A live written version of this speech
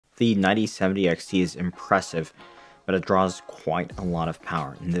The 9070 XT is impressive, but it draws quite a lot of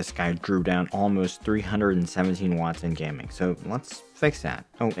power, and this guy drew down almost 317 watts in gaming, so let's fix that.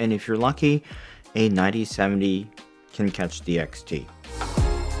 Oh, and if you're lucky, a 9070 can catch the XT.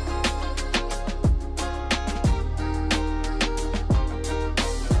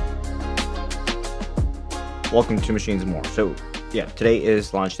 Welcome to Machines and More. So yeah, today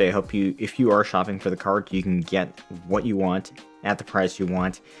is launch day. I hope if you are shopping for the card, you can get what you want at the price you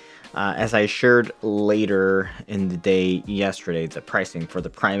want. As I shared later in the day yesterday, the pricing for the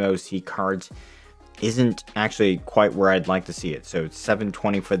Prime OC cards isn't actually quite where I'd like to see it. So it's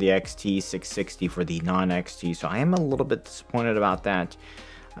 $720 for the XT, $660 for the non-XT. So I am a little bit disappointed about that.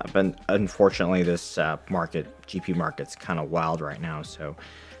 But unfortunately, this GP market's kind of wild right now. So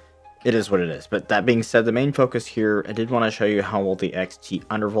it is what it is. But that being said, the main focus here, I did want to show you how well the XT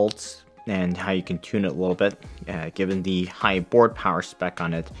undervolts and how you can tune it a little bit, given the high board power spec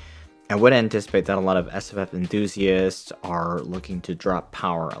on it. I would anticipate that a lot of SFF enthusiasts are looking to drop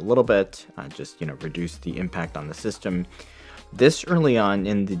power a little bit, just reduce the impact on the system. This early on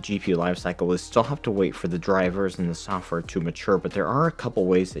in the GPU lifecycle, we still have to wait for the drivers and the software to mature, but there are a couple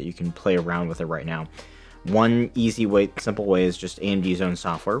ways that you can play around with it right now. One easy way, simple way, is just AMD's own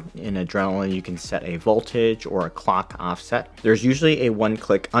software. In Adrenaline, you can set a voltage or a clock offset. There's usually a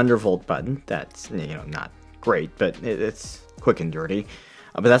one-click undervolt button. That's not great, but it's quick and dirty.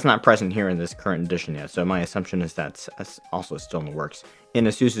 But that's not present here in this current edition yet, so my assumption is that's also still in the works. In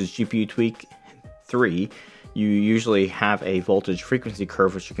ASUS's GPU Tweak 3, you usually have a voltage frequency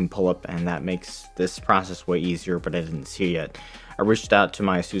curve which you can pull up, and that makes this process way easier, but I didn't see it yet. I reached out to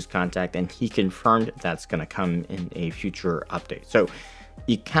my ASUS contact, and he confirmed that's going to come in a future update. So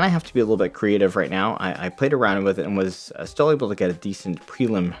you kind of have to be a little bit creative right now. I played around with it and was still able to get a decent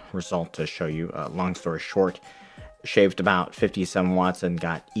prelim result to show you. Long story short, shaved about 57 watts and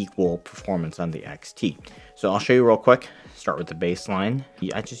got equal performance on the XT. So I'll show you real quick. Start with the baseline.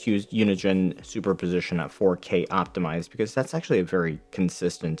 I just used Unigen superposition at 4K optimized because that's actually a very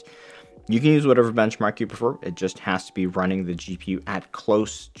consistent. You can use whatever benchmark you prefer. It just has to be running the GPU at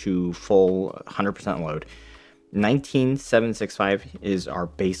close to full 100% load. 19765 is our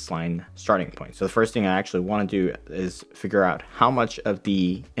baseline starting point. So the first thing I actually want to do is figure out how much of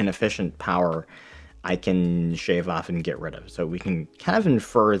the inefficient power I can shave off and get rid of. So we can kind of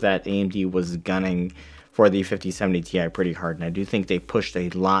infer that AMD was gunning for the 5070 Ti pretty hard, and I do think they pushed a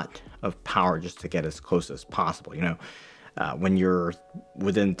lot of power just to get as close as possible. When you're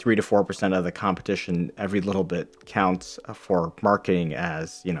within 3 to 4% of the competition, every little bit counts for marketing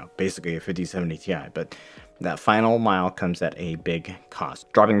as, basically a 5070 Ti. But that final mile comes at a big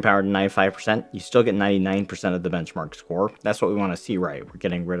cost. Dropping power to 95%, you still get 99% of the benchmark score. That's what we want to see, right? We're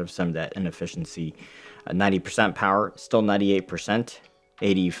getting rid of some of that inefficiency. 90% power, still 98%,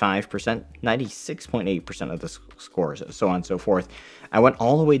 85%, 96.8% of the scores, so on and so forth. I went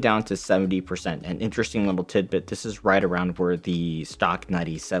all the way down to 70%. An interesting little tidbit, this is right around where the stock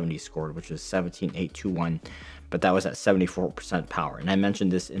 9070 scored, which is 17,821. But that was at 74% power. And I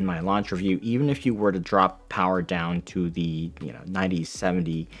mentioned this in my launch review. Even if you were to drop power down to the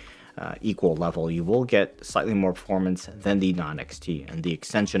 9070 equal level, you will get slightly more performance than the non-XT. And the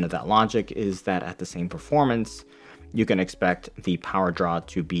extension of that logic is that at the same performance, you can expect the power draw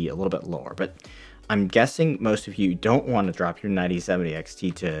to be a little bit lower. But I'm guessing most of you don't want to drop your 9070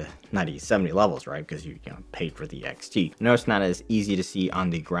 XT to 9070 levels, right? Because you paid for the XT. I know it's not as easy to see on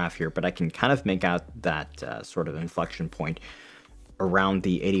the graph here, but I can kind of make out that sort of inflection point around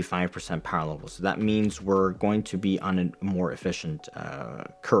the 85% power level. So that means we're going to be on a more efficient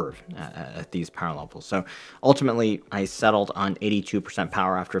curve at these power levels. So ultimately, I settled on 82%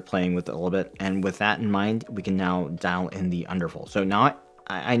 power after playing with it a little bit. And with that in mind, we can now dial in the undervolt. So now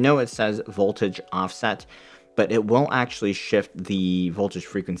I know it says voltage offset, but it will actually shift the voltage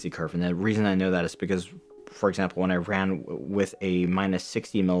frequency curve. And the reason I know that is because, for example, when I ran with a minus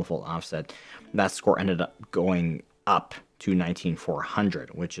 60 millivolt offset, that score ended up going up to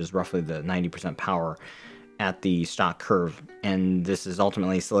 19400, which is roughly the 90% power at the stock curve. And this is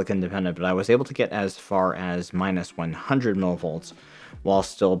ultimately silicon dependent, but I was able to get as far as minus 100 millivolts while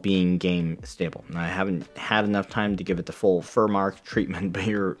still being game stable. Now, I haven't had enough time to give it the full Furmark treatment, but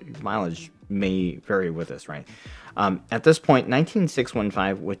your mileage may vary with this, right? At this point,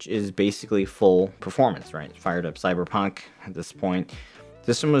 19615, which is basically full performance, right? Fired up Cyberpunk at this point.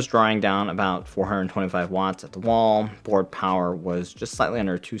 System was drawing down about 425 watts at the wall. Board power was just slightly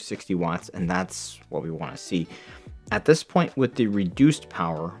under 260 watts, and that's what we want to see. At this point, with the reduced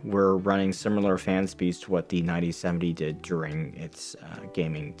power, we're running similar fan speeds to what the 9070 did during its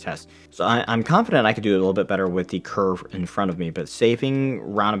gaming test. So I'm confident I could do a little bit better with the curve in front of me, but saving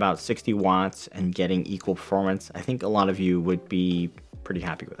around about 60 watts and getting equal performance, I think a lot of you would be pretty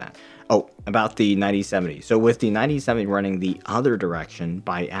happy with that. Oh, about the 9070. So with the 9070 running the other direction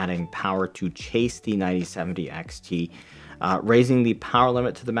by adding power to chase the 9070 XT, raising the power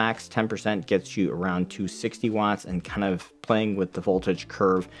limit to the max 10% gets you around 260 watts, and kind of playing with the voltage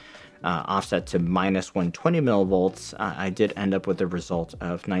curve offset to minus 120 millivolts, I did end up with a result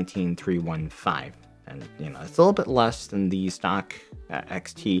of 19315. And it's a little bit less than the stock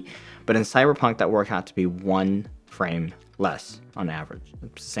XT, but in Cyberpunk that worked out to be 1 frame less on average.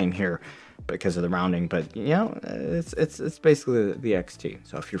 Same here because of the rounding, but it's basically the XT.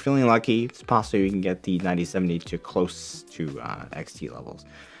 So if you're feeling lucky, it's possible you can get the 9070 to close to XT levels.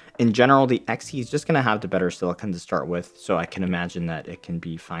 In general, the XT is just going to have the better silicon to start with, so I can imagine that it can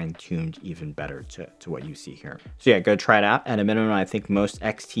be fine-tuned even better to what you see here. So yeah, go try it out. At a minimum, I think most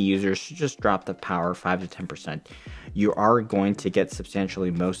XT users should just drop the power 5 to 10%. You are going to get substantially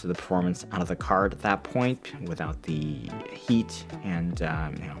most of the performance out of the card at that point without the heat and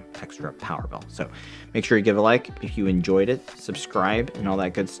extra power bill. So make sure you give a like if you enjoyed it, subscribe, and all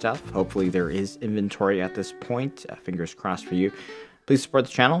that good stuff. Hopefully there is inventory at this point. Fingers crossed for you. Please support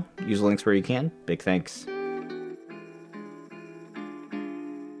the channel. Use the links where you can. Big thanks.